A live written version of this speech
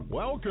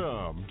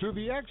Welcome to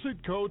the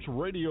Exit Coach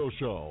Radio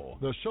Show,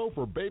 the show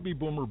for baby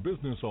boomer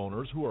business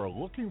owners who are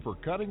looking for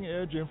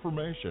cutting-edge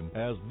information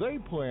as they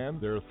plan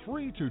their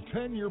 3 to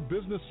 10-year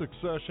business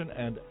succession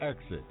and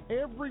exit.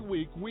 Every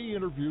week, we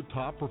interview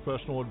top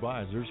professional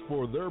advisors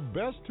for their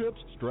best tips,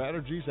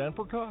 strategies, and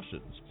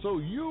precautions, so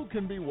you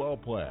can be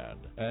well-planned.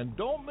 And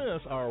don't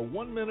miss our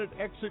 1-minute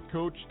Exit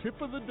Coach tip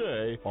of the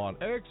day on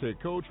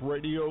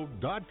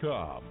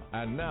ExitCoachRadio.com.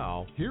 And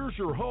now, here's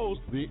your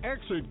host, the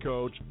Exit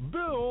Coach,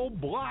 Bill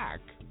Black.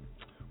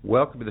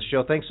 Welcome to the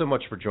show. Thanks so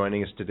much for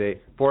joining us today.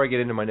 Before I get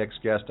into my next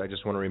guest, I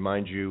just want to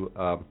remind you,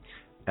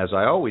 as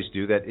I always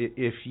do, that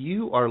if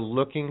you are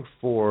looking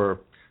for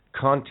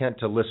content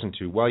to listen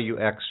to while you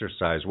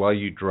exercise, while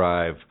you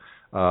drive,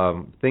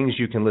 things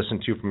you can listen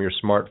to from your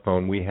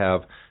smartphone, we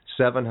have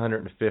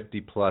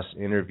 750-plus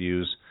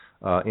interviews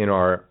in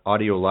our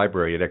audio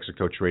library at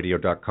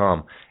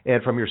ExitCoachRadio.com.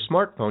 And from your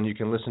smartphone, you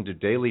can listen to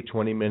daily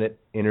 20-minute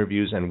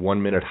interviews and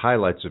 1-minute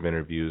highlights of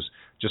interviews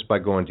just by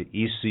going to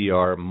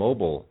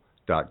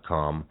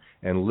ECRmobile.com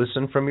and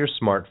listen from your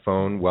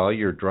smartphone while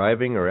you're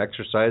driving or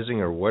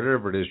exercising or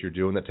whatever it is you're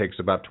doing. That takes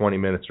about 20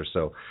 minutes or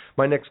so.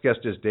 My next guest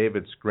is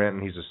David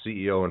Scranton. He's a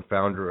CEO and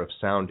founder of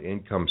Sound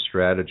Income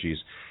Strategies.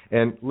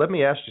 And let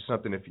me ask you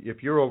something.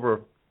 If you're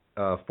over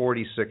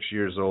 46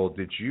 years old,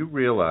 did you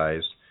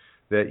realize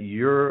that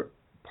you're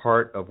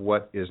part of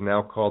what is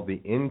now called the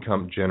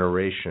income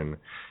generation,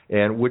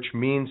 and which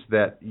means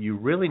that you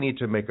really need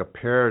to make a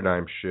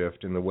paradigm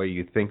shift in the way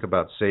you think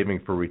about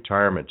saving for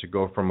retirement, to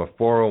go from a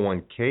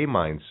 401k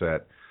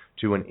mindset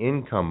to an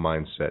income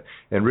mindset,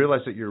 and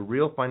realize that your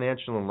real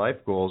financial and life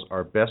goals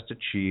are best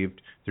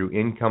achieved through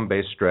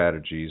income-based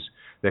strategies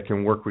that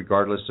can work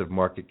regardless of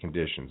market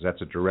conditions.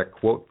 That's a direct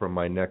quote from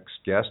my next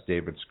guest,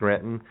 David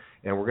Scranton,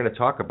 and we're going to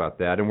talk about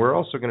that. And we're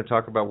also going to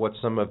talk about what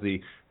some of the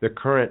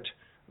current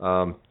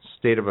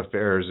state of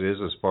affairs is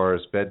as far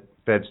as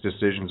Fed's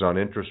decisions on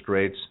interest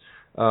rates.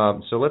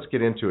 So let's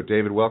get into it.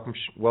 David,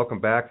 welcome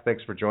back.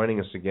 Thanks for joining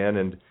us again.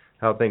 And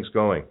how are things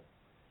going?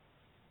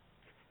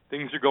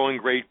 Things are going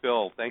great,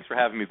 Bill. Thanks for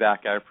having me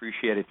back. I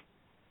appreciate it.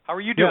 How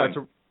are you doing?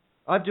 Yeah,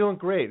 I'm doing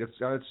great.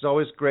 It's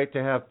always great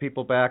to have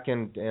people back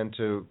and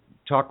to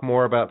talk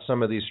more about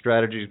some of these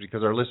strategies,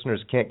 because our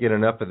listeners can't get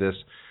enough of this.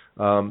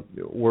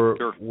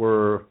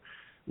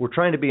 We're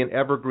trying to be an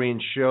evergreen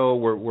show.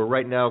 We're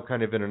right now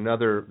kind of in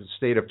another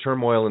state of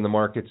turmoil in the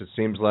markets. It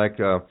seems like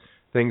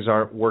things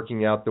aren't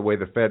working out the way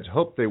the Feds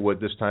hoped they would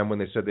this time when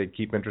they said they'd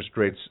keep interest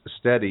rates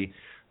steady.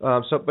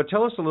 But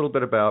tell us a little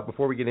bit about,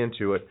 before we get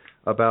into it,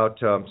 about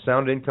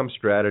Sound Income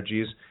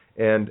Strategies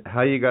and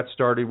how you got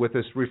started with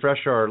this.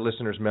 Refresh our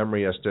listeners'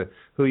 memory as to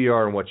who you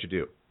are and what you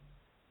do.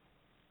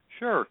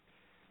 Sure.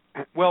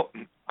 Well,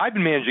 I've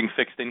been managing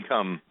fixed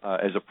income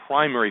as a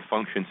primary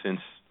function since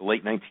the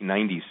late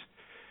 1990s.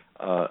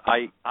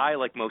 I,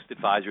 like most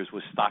advisors,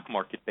 was stock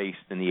market based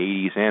in the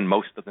 80s and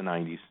most of the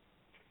 90s.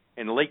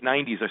 In the late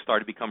 90s, I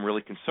started to become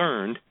really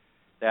concerned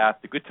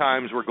that the good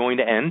times were going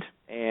to end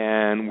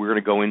and we're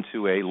going to go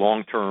into a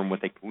long-term,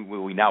 what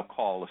we now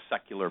call a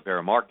secular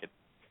bear market.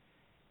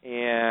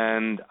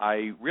 And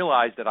I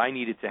realized that I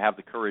needed to have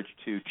the courage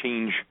to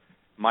change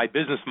my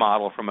business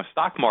model from a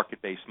stock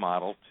market-based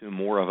model to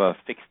more of a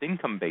fixed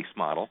income-based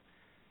model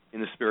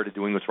in the spirit of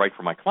doing what's right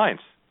for my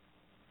clients.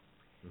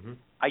 Mm-hmm.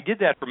 I did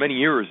that for many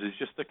years as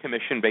just a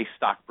commission-based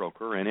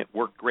stockbroker, and it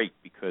worked great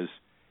because,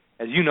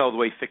 as you know, the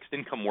way fixed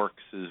income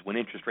works is when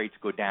interest rates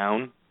go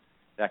down,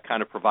 that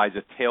kind of provides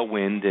a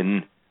tailwind,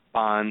 and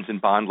bonds and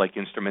bond-like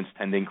instruments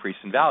tend to increase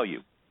in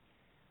value.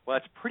 Well,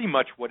 that's pretty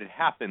much what had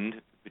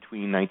happened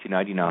between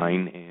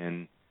 1999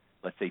 and,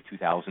 let's say,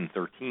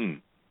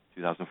 2013,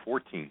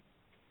 2014.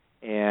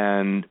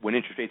 And when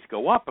interest rates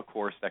go up, of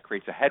course, that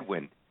creates a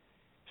headwind.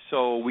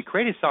 So we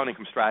created Sound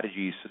Income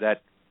Strategies so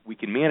that we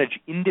can manage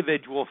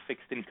individual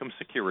fixed income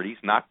securities,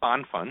 not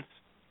bond funds,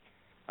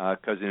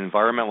 because in an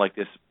environment like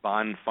this,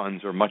 bond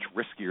funds are much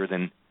riskier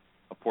than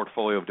a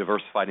portfolio of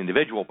diversified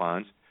individual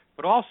bonds,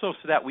 but also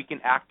so that we can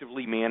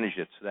actively manage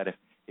it so that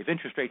if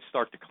interest rates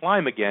start to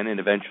climb again, and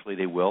eventually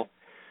they will,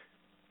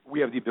 we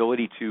have the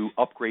ability to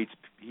upgrade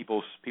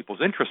people's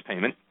interest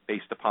payment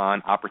based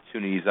upon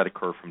opportunities that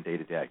occur from day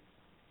to day.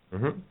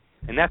 Mm-hmm.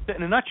 And that's it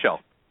in a nutshell.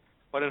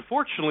 But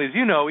unfortunately, as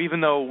you know,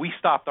 even though we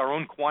stopped our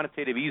own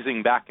quantitative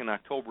easing back in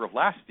October of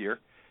last year,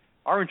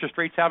 our interest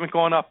rates haven't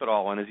gone up at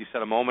all. And as you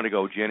said a moment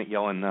ago, Janet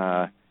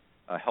Yellen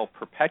helped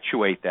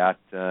perpetuate that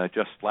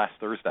just last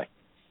Thursday.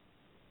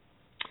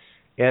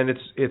 And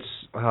it's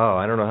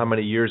I don't know how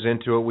many years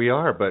into it we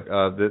are, but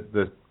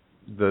the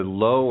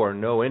low or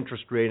no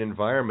interest rate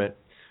environment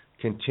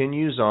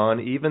continues on,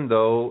 even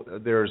though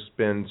there's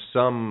been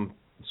some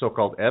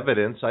so-called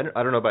evidence. I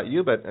don't know about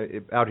you, but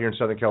out here in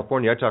Southern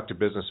California, I talk to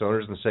business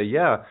owners and say,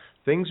 yeah,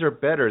 things are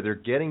better. They're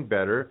getting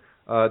better.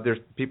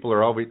 People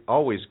are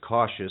always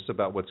cautious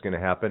about what's going to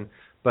happen.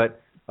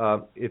 But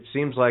it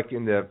seems like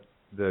in the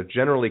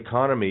general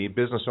economy,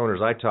 business owners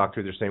I talk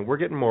to, they're saying, we're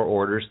getting more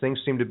orders. Things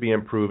seem to be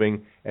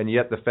improving, and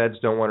yet the Feds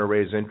don't want to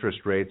raise interest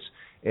rates.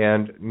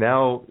 And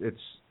now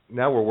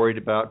we're worried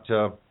about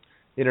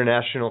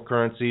international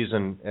currencies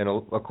and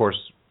of course,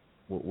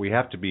 we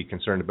have to be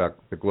concerned about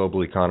the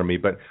global economy.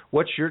 But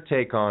what's your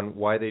take on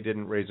why they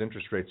didn't raise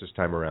interest rates this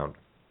time around?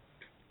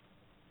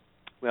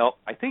 Well,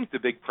 I think the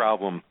big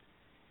problem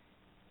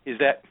is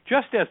that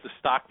just as the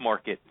stock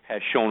market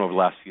has shown over the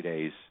last few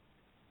days,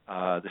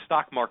 the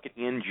stock market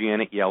and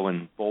Janet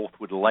Yellen both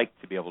would like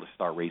to be able to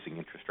start raising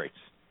interest rates.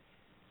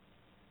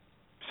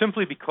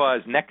 Simply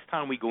because next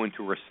time we go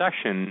into a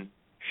recession,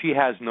 she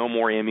has no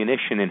more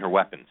ammunition in her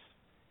weapons,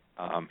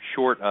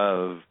 short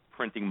of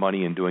printing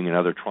money and doing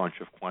another tranche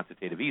of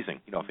quantitative easing.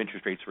 If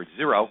interest rates are at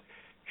zero,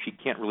 she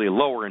can't really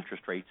lower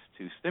interest rates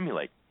to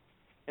stimulate.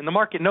 And the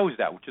market knows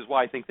that, which is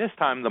why I think this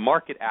time the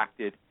market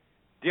acted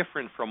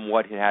different from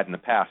what it had in the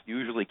past.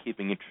 Usually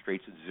keeping interest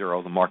rates at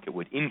zero, the market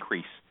would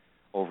increase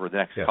over the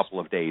next couple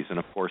of days. And,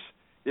 of course,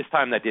 this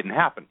time that didn't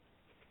happen.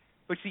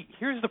 But, see,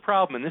 here's the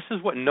problem, and this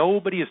is what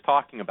nobody is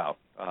talking about.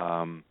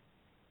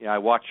 I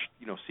watch,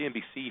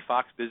 CNBC,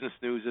 Fox Business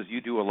News, as you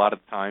do a lot of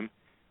the time.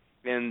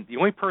 And the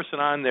only person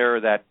on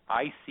there that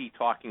I see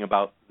talking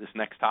about this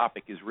next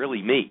topic is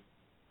really me.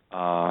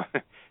 And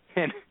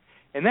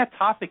that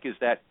topic is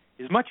that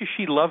as much as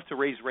she'd love to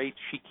raise rates,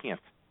 she can't.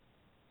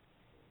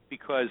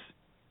 Because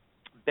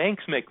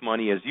banks make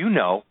money, as you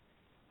know,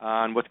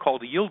 on what's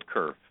called a yield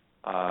curve.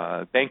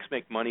 Banks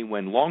make money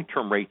when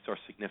long-term rates are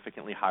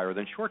significantly higher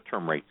than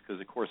short-term rates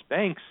because, of course,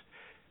 banks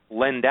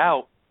lend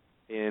out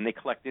and they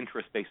collect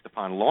interest based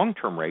upon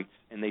long-term rates,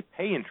 and they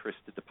pay interest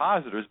to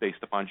depositors based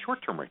upon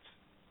short-term rates.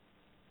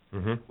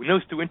 Mm-hmm. When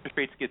those two interest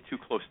rates get too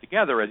close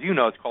together, as you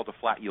know, it's called a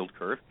flat yield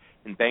curve,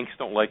 and banks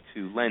don't like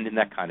to lend in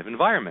that kind of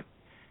environment.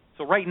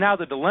 So right now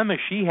the dilemma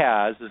she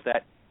has is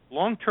that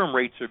long-term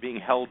rates are being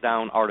held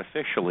down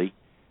artificially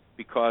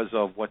because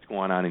of what's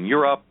going on in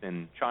Europe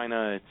and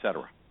China, et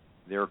cetera.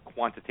 They're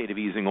quantitative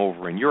easing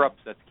over in Europe,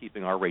 so that's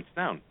keeping our rates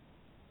down.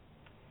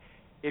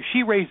 If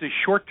she raises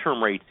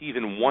short-term rates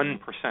even 1%,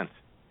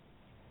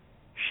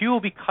 she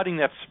will be cutting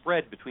that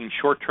spread between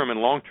short-term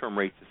and long-term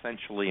rates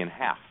essentially in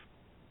half.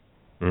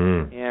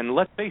 Mm. And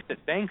let's face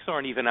it, banks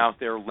aren't even out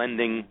there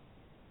lending.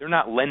 They're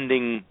not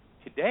lending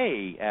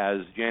today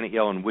as Janet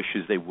Yellen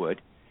wishes they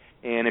would.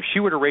 And if she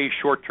were to raise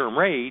short-term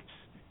rates,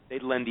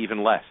 they'd lend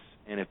even less.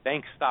 And if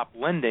banks stopped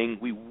lending,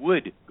 we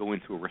would go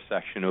into a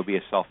recession. It would be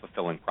a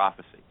self-fulfilling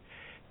prophecy.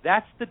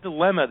 That's the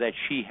dilemma that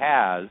she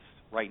has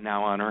right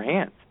now on her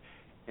hands.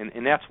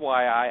 And that's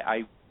why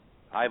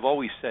I've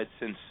always said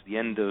since the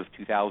end of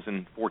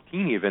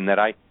 2014 even that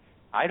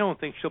I don't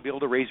think she'll be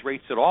able to raise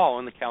rates at all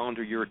in the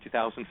calendar year of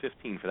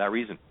 2015 for that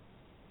reason.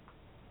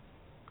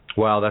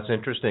 Wow, that's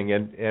interesting.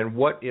 And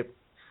what if,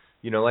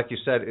 like you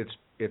said,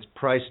 it's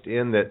priced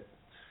in that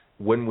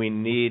when we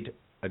need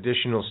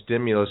additional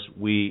stimulus,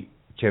 we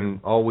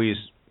can always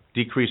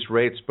decrease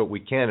rates, but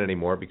we can't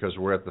anymore because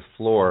we're at the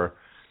floor.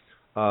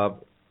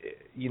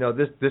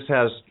 This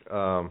has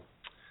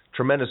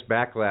tremendous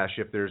backlash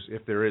if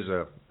there is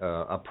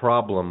a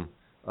problem,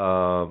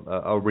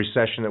 a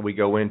recession that we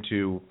go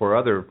into for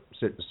other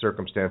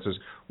circumstances.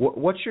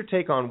 What's your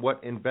take on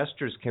what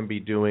investors can be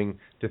doing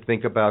to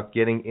think about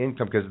getting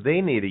income because they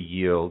need a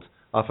yield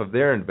off of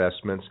their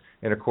investments?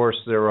 And of course,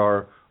 there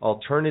are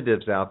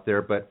alternatives out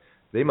there, but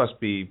they must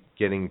be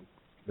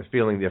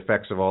feeling the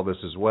effects of all this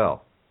as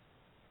well.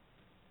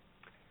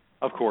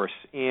 Of course,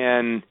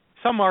 and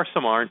some are,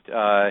 some aren't.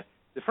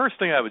 The first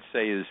thing I would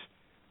say is,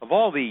 of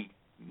all the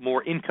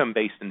more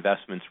income-based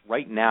investments,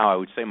 right now I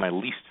would say my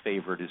least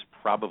favorite is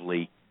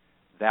probably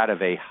that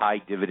of a high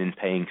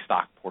dividend-paying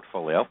stock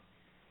portfolio.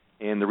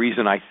 And the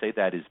reason I say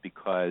that is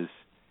because,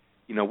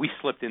 we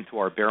slipped into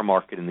our bear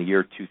market in the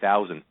year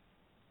 2000.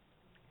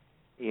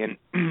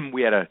 And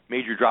we had a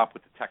major drop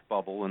with the tech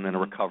bubble and then a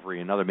recovery,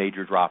 another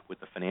major drop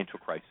with the financial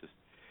crisis.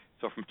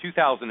 So from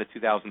 2000 to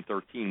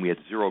 2013, we had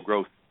zero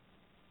growth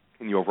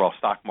in the overall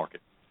stock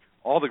market.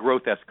 All the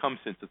growth that's come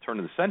since the turn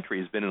of the century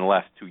has been in the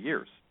last 2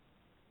 years.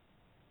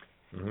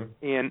 Mm-hmm.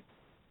 And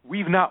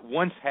we've not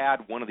once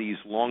had one of these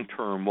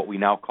long-term, what we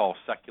now call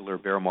secular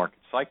bear market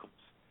cycles,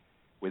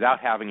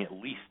 without having at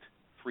least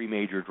 3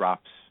 major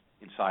drops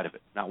inside of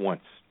it, not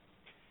once.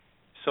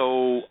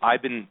 So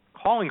I've been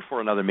calling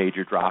for another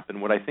major drop,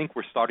 and what I think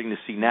we're starting to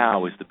see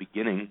now is the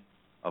beginning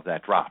of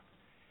that drop.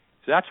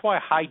 So that's why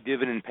high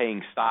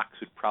dividend-paying stocks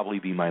would probably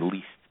be my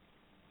least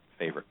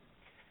favorite.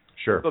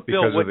 Sure, but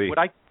Bill,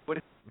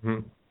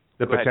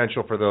 the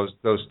potential for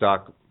those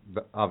stock,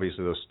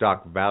 obviously those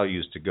stock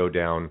values to go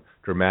down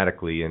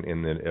dramatically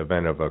in the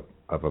event of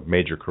a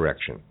major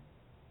correction.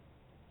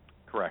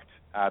 Correct,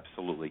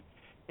 absolutely.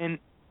 And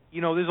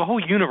there's a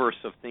whole universe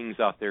of things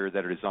out there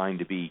that are designed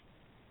to be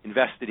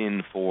invested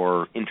in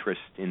for interest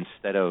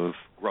instead of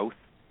growth.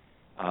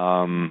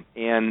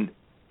 And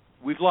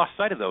we've lost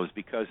sight of those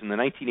because in the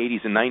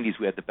 1980s and 90s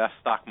we had the best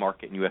stock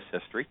market in U.S.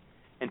 history,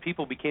 and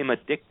people became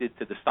addicted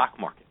to the stock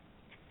market.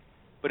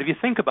 But if you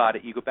think about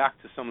it, you go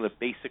back to some of the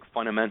basic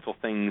fundamental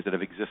things that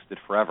have existed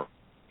forever.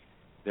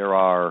 There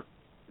are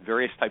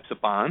various types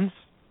of bonds.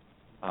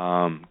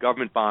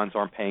 Government bonds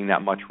aren't paying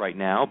that much right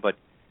now, but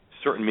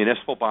certain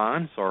municipal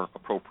bonds are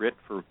appropriate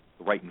for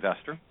the right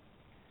investor.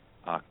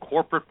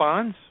 Corporate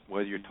bonds,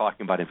 whether you're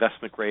talking about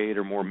investment grade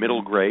or more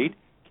middle grade,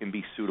 can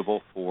be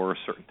suitable for a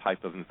certain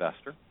type of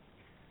investor.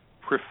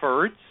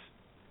 Preferreds,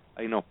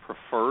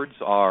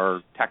 preferreds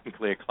are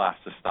technically a class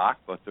of stock,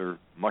 but they're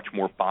much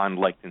more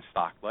bond-like than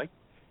stock-like.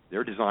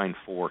 They're designed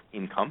for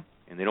income,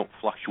 and they don't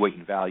fluctuate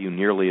in value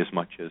nearly as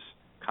much as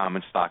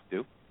common stock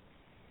do.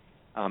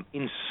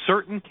 In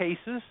certain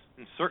cases,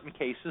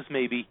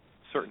 maybe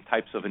certain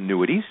types of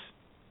annuities,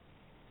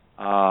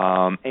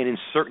 and in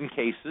certain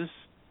cases,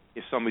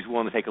 if somebody's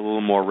willing to take a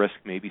little more risk,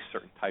 maybe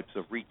certain types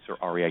of REITs or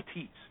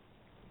REITs.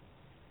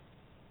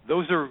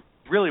 Those are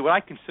really what I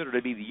consider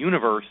to be the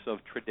universe of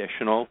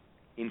traditional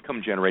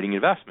income-generating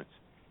investments.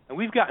 And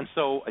we've gotten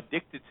so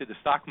addicted to the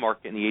stock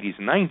market in the 80s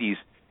and 90s,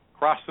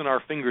 crossing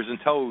our fingers and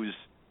toes,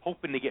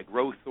 hoping to get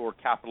growth or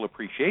capital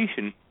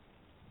appreciation,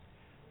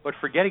 but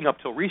forgetting up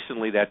till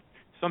recently that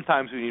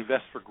sometimes when you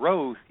invest for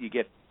growth, you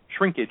get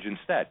shrinkage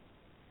instead.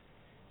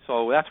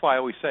 So that's why I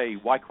always say,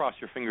 why cross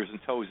your fingers and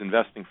toes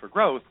investing for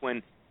growth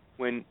when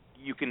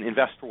you can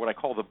invest for what I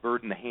call the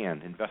bird in the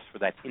hand, invest for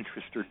that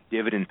interest or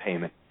dividend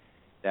payment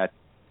that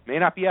may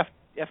not be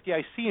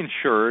FDIC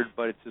insured,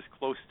 but it's as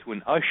close to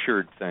an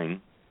assured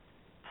thing,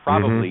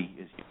 probably,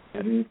 as you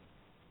can.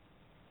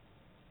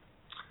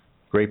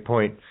 Great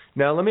point.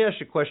 Now, let me ask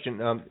you a question.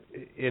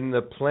 In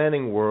the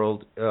planning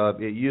world,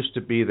 it used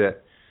to be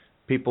that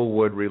people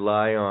would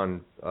rely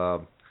on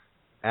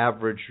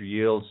average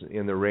yields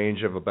in the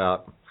range of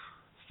about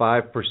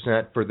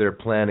 5% for their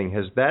planning.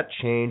 Has that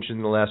changed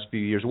in the last few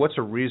years? What's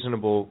a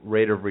reasonable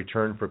rate of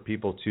return for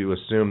people to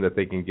assume that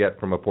they can get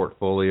from a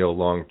portfolio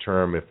long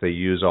term if they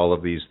use all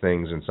of these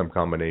things in some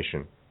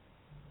combination?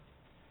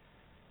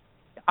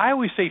 I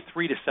always say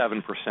 3 to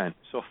 7%.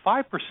 So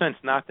 5% is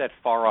not that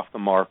far off the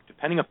mark,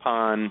 depending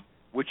upon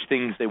which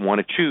things they want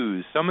to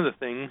choose. Some of the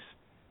things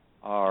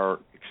are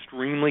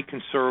extremely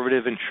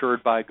conservative,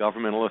 insured by a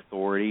governmental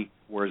authority,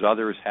 whereas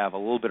others have a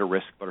little bit of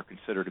risk but are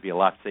considered to be a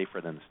lot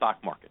safer than the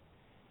stock market.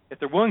 If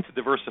they're willing to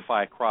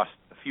diversify across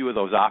a few of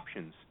those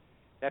options,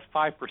 that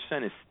 5%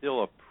 is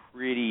still a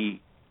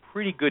pretty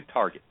good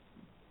target.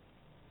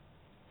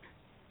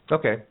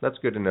 Okay, that's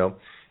good to know.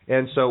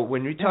 And so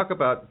when we talk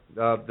about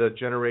the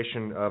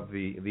generation of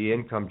the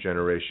income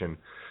generation,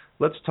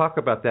 let's talk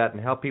about that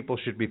and how people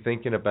should be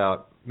thinking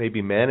about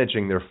maybe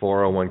managing their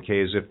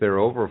 401ks if they're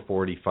over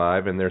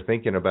 45 and they're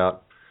thinking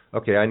about,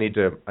 okay, I need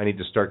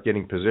to start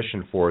getting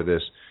positioned for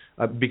this.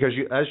 Because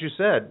as you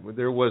said,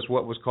 there was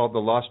what was called the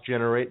lost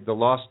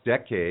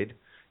decade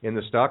in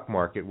the stock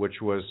market,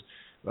 which was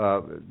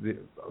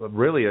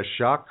really a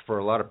shock for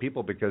a lot of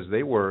people because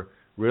they were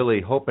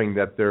really hoping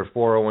that their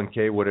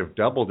 401k would have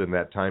doubled in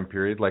that time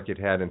period like it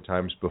had in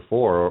times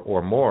before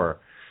or more.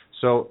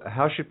 So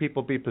how should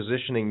people be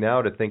positioning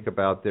now to think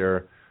about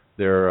the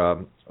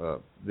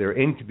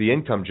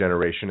income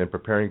generation and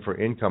preparing for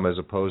income as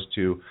opposed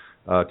to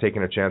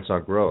taking a chance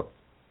on growth?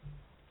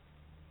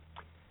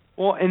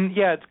 Well, and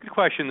yeah, it's a good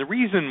question. The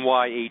reason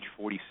why age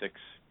 46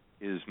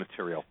 is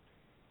material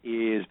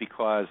is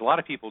because a lot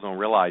of people don't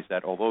realize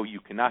that although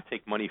you cannot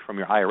take money from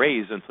your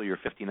IRAs until you're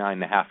 59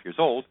 and a half years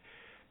old,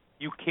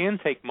 you can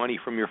take money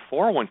from your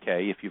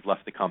 401k if you've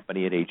left the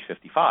company at age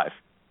 55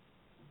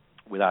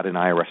 without an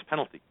IRS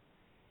penalty.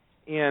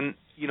 And,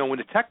 when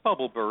the tech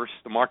bubble burst,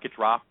 the market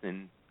dropped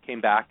and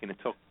came back, and it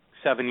took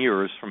 7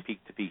 years from peak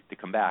to peak to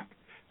come back.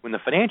 When the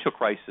financial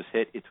crisis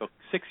hit, it took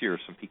 6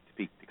 years from peak to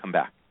peak to come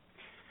back.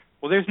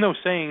 Well, there's no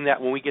saying that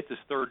when we get this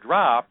third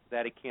drop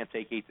that it can't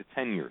take 8 to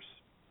 10 years.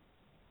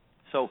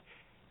 So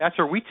that's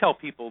where we tell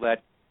people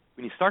that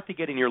when you start to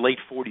get in your late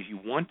 40s, you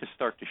want to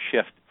start to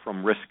shift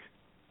from risk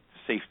to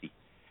safety.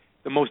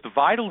 The most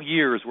vital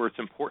years where it's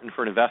important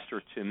for an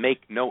investor to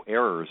make no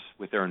errors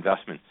with their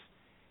investments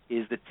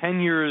is the 10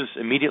 years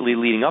immediately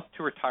leading up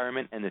to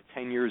retirement and the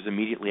 10 years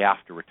immediately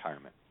after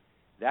retirement.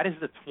 That is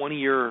the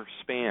 20-year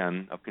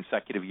span of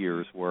consecutive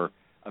years where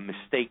a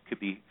mistake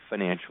could be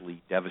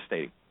financially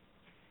devastating.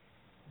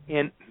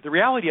 And the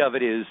reality of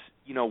it is,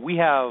 we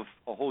have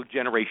a whole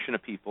generation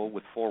of people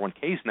with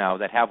 401ks now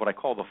that have what I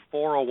call the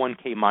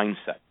 401k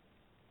mindset,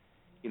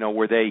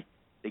 where they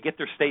get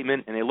their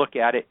statement and they look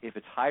at it. If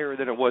it's higher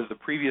than it was the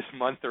previous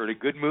month, they're in a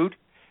good mood.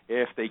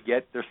 If they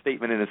get their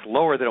statement and it's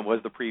lower than it was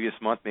the previous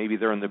month, maybe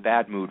they're in the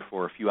bad mood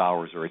for a few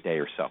hours or a day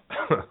or so.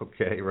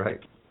 Okay, right.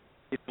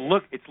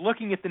 It's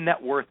looking at the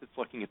net worth. It's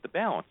looking at the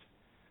balance.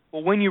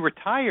 Well, when you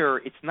retire,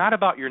 it's not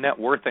about your net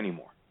worth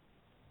anymore.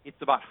 It's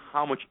about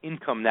how much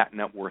income that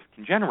net worth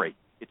can generate.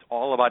 It's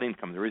all about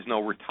income. There is no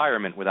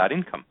retirement without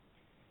income,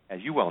 as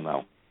you well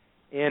know.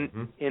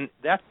 And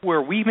that's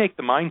where we make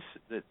the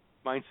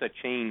mindset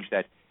change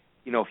that,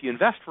 if you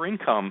invest for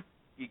income,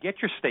 you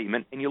get your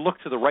statement and you look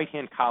to the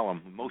right-hand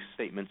column. Most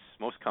statements,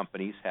 most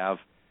companies have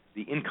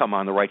the income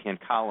on the right-hand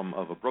column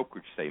of a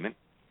brokerage statement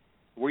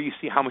where you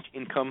see how much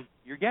income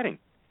you're getting.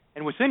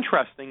 And what's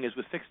interesting is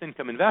with fixed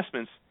income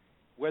investments,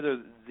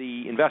 whether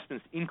the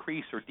investments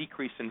increase or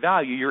decrease in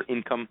value, your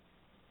income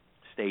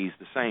stays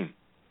the same.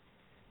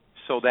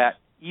 So that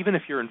even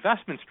if your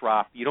investments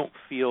drop, you don't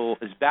feel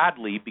as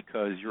badly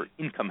because your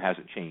income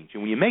hasn't changed.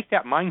 And when you make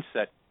that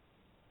mindset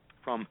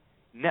from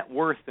net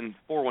worth and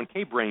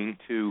 401k brain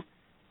to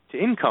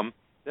income,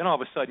 then all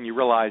of a sudden you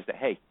realize that,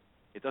 hey,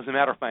 it doesn't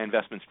matter if my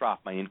investments drop,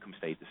 my income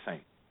stayed the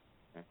same.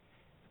 Okay?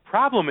 The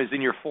problem is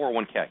in your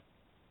 401k.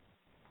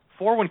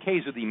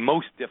 401ks are the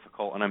most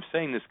difficult, and I'm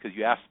saying this because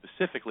you asked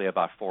specifically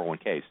about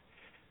 401ks.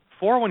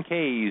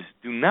 401ks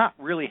do not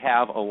really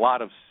have a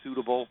lot of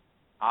suitable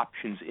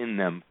options in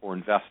them for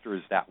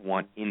investors that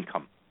want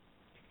income.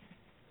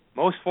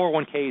 Most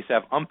 401ks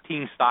have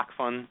umpteen stock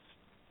funds,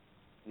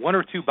 1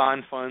 or 2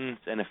 bond funds,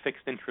 and a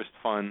fixed interest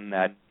fund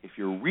that, if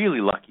you're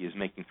really lucky, is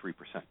making 3%.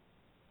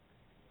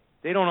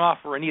 They don't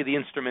offer any of the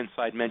instruments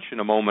I'd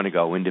mentioned a moment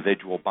ago,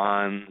 individual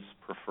bonds,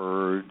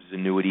 preferreds,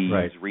 annuities,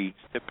 right. REITs.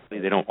 Typically,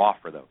 they don't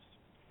offer those.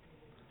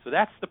 So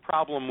that's the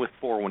problem with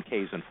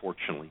 401ks,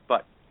 unfortunately.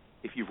 But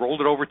if you've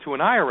rolled it over to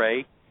an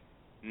IRA,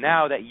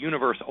 now that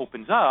universe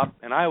opens up,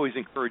 and I always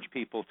encourage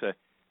people to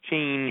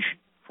change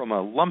from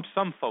a lump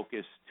sum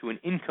focus to an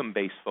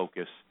income-based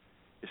focus,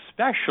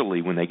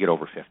 especially when they get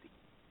over 50.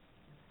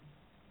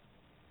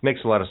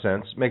 Makes a lot of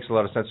sense.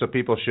 So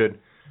people should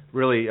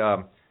really,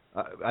 I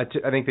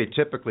think they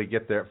typically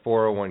get their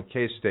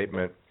 401k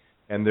statement,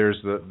 and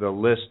there's the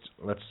list,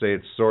 let's say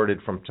it's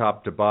sorted from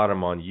top to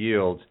bottom on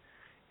yield,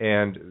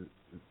 and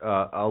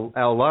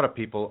a lot of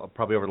people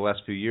probably over the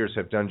last few years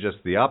have done just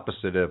the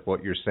opposite of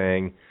what you're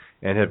saying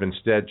and have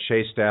instead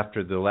chased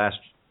after the last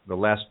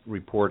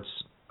reports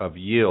of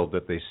yield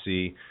that they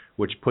see,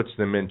 which puts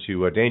them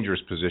into a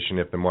dangerous position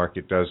if the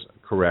market does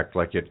correct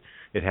like it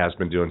has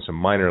been doing some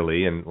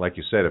minorly. And like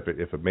you said,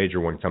 if a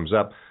major one comes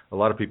up, a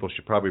lot of people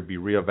should probably be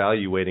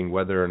reevaluating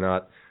whether or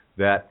not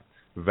that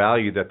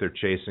value that they're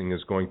chasing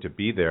is going to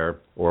be there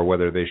or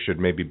whether they should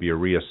maybe be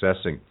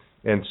reassessing.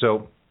 And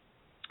so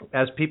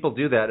as people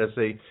do that, as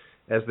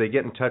they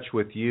get in touch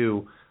with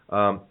you,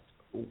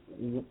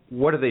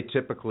 what are they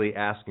typically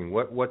asking?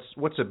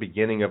 What's a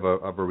beginning of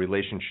a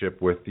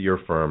relationship with your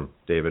firm,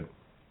 David?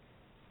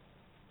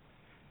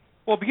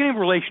 Well, beginning of a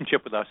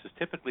relationship with us is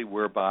typically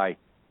whereby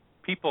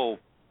people,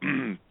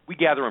 we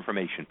gather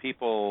information.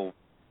 People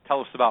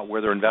tell us about where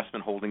their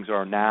investment holdings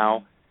are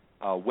now,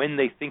 when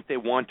they think they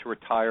want to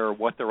retire,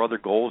 what their other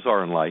goals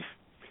are in life.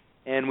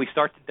 And we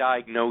start to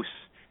diagnose,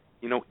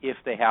 if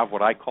they have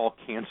what I call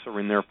cancer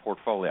in their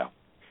portfolio.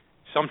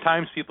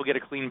 Sometimes people get a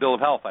clean bill of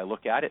health. I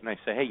look at it and I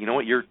say, hey, you know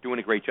what, you're doing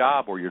a great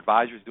job, or your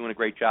advisor's doing a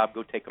great job.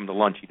 Go take him to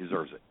lunch. He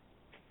deserves it.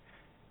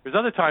 There's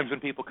other times when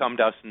people come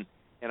to us and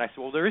I say,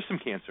 well, there is some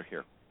cancer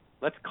here.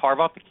 Let's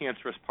carve out the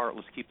cancerous part.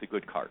 Let's keep the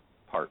good part.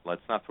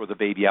 Let's not throw the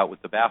baby out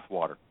with the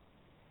bathwater.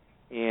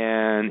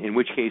 And in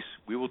which case,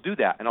 we will do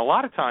that. And a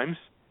lot of times,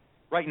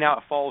 right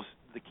now,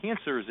 the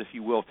cancers, if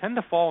you will, tend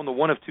to fall into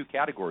one of 2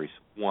 categories.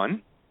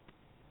 One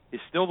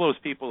is still those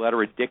people that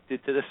are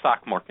addicted to the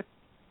stock market.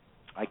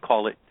 I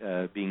call it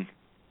being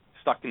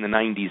stuck in the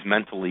 90s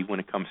mentally when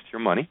it comes to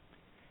your money.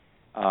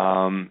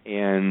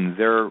 And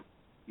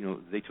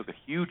they took a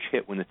huge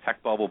hit when the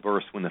tech bubble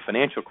burst, when the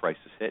financial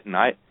crisis hit, and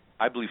I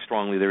believe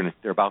strongly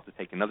they're about to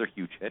take another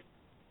huge hit.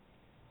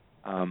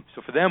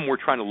 So for them, we're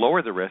trying to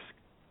lower the risk.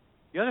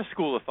 The other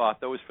school of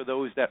thought, though, is for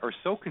those that are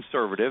so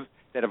conservative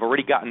that have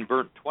already gotten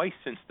burnt twice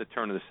since the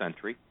turn of the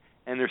century,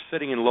 and they're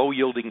sitting in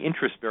low-yielding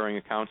interest-bearing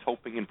accounts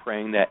hoping and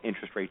praying that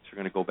interest rates are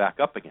going to go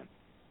back up again.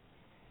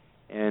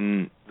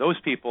 And those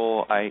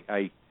people,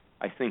 I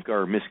think,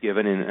 are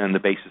misgiven on the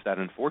basis that,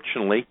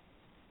 unfortunately,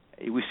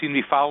 we seem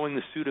to be following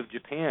the suit of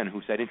Japan,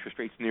 who's had interest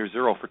rates near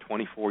zero for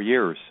 24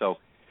 years. So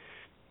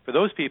for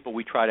those people,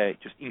 we try to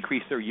just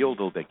increase their yield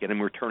a little bit, get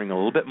them returning a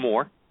little bit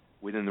more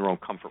within their own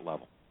comfort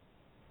level.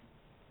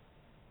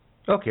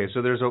 Okay,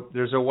 so there's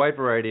a wide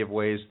variety of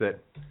ways that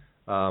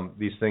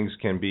these things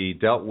can be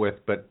dealt with,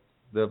 but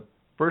the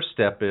first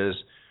step is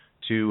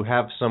to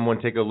have someone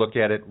take a look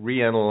at it,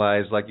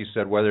 reanalyze, like you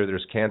said, whether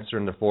there's cancer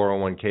in the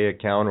 401k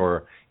account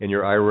or in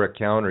your IRA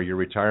account or your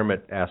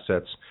retirement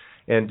assets.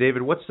 And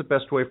David, what's the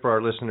best way for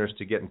our listeners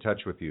to get in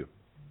touch with you?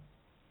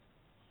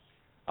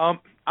 I'm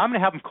going to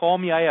have them call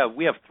me.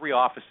 We have 3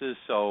 offices,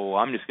 so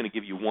I'm just going to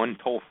give you one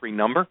toll-free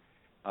number.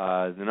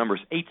 The number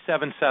is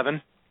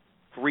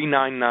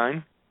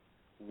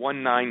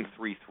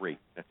 877-399-1933.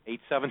 That's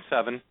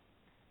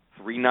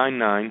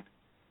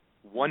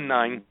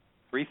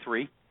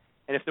 877-399-1933.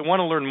 And if they want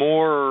to learn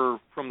more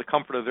from the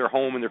comfort of their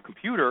home and their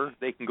computer,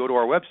 they can go to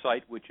our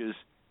website, which is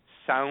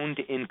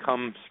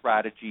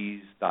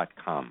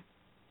soundincomestrategies.com.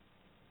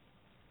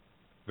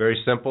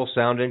 Very simple,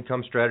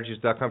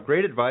 soundincomestrategies.com.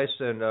 Great advice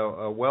and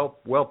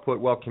well put,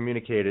 well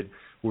communicated.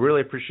 We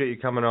really appreciate you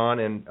coming on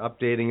and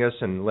updating us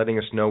and letting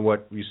us know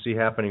what you see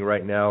happening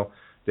right now,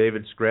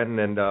 David Scranton,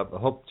 and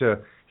hope to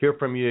hear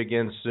from you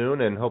again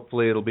soon, and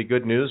hopefully it'll be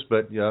good news,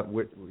 but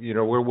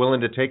we're willing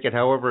to take it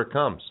however it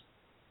comes.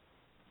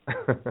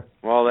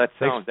 Well, that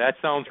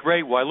sounds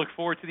great. Well, I look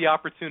forward to the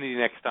opportunity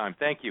next time.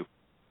 Thank you.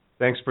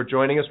 Thanks for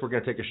joining us. We're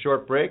going to take a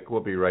short break.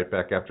 We'll be right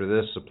back after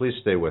this, so please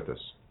stay with us.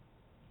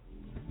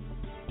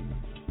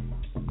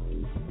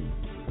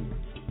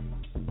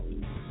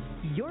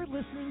 You're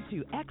listening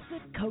to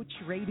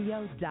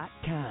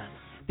ExitCoachRadio.com,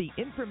 the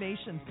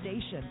information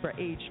station for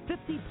age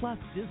 50-plus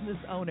business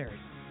owners,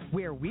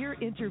 where we're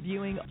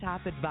interviewing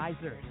top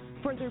advisors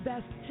for their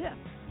best tips,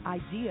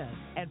 ideas,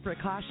 and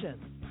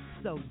precautions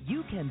so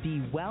you can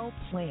be well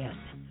planned.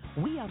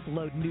 We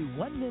upload new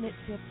 1-minute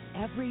tips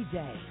every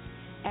day.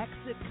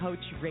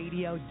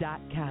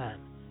 ExitCoachRadio.com.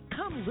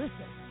 Come listen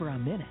for a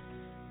minute.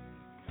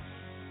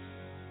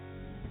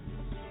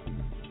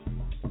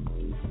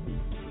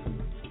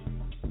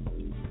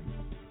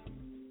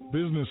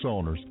 Business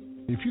owners,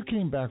 if you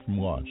came back from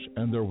lunch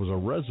and there was a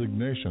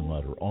resignation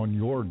letter on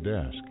your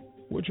desk,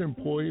 which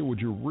employee would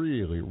you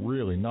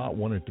really not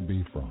want it to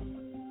be from?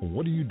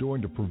 What are you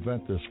doing to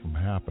prevent this from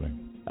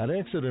happening? At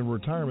Exit and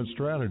Retirement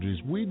Strategies,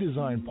 we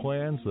design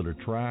plans that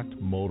attract,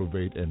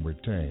 motivate, and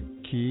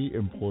retain key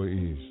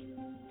employees.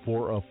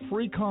 For a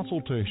free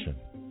consultation,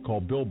 call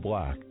Bill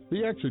Black,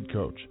 the Exit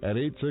Coach, at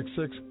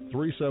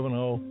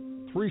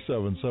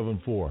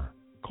 866-370-3774.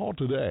 Call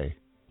today.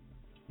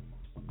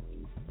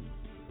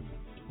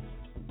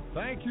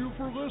 Thank you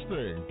for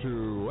listening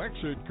to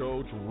Exit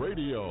Coach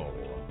Radio.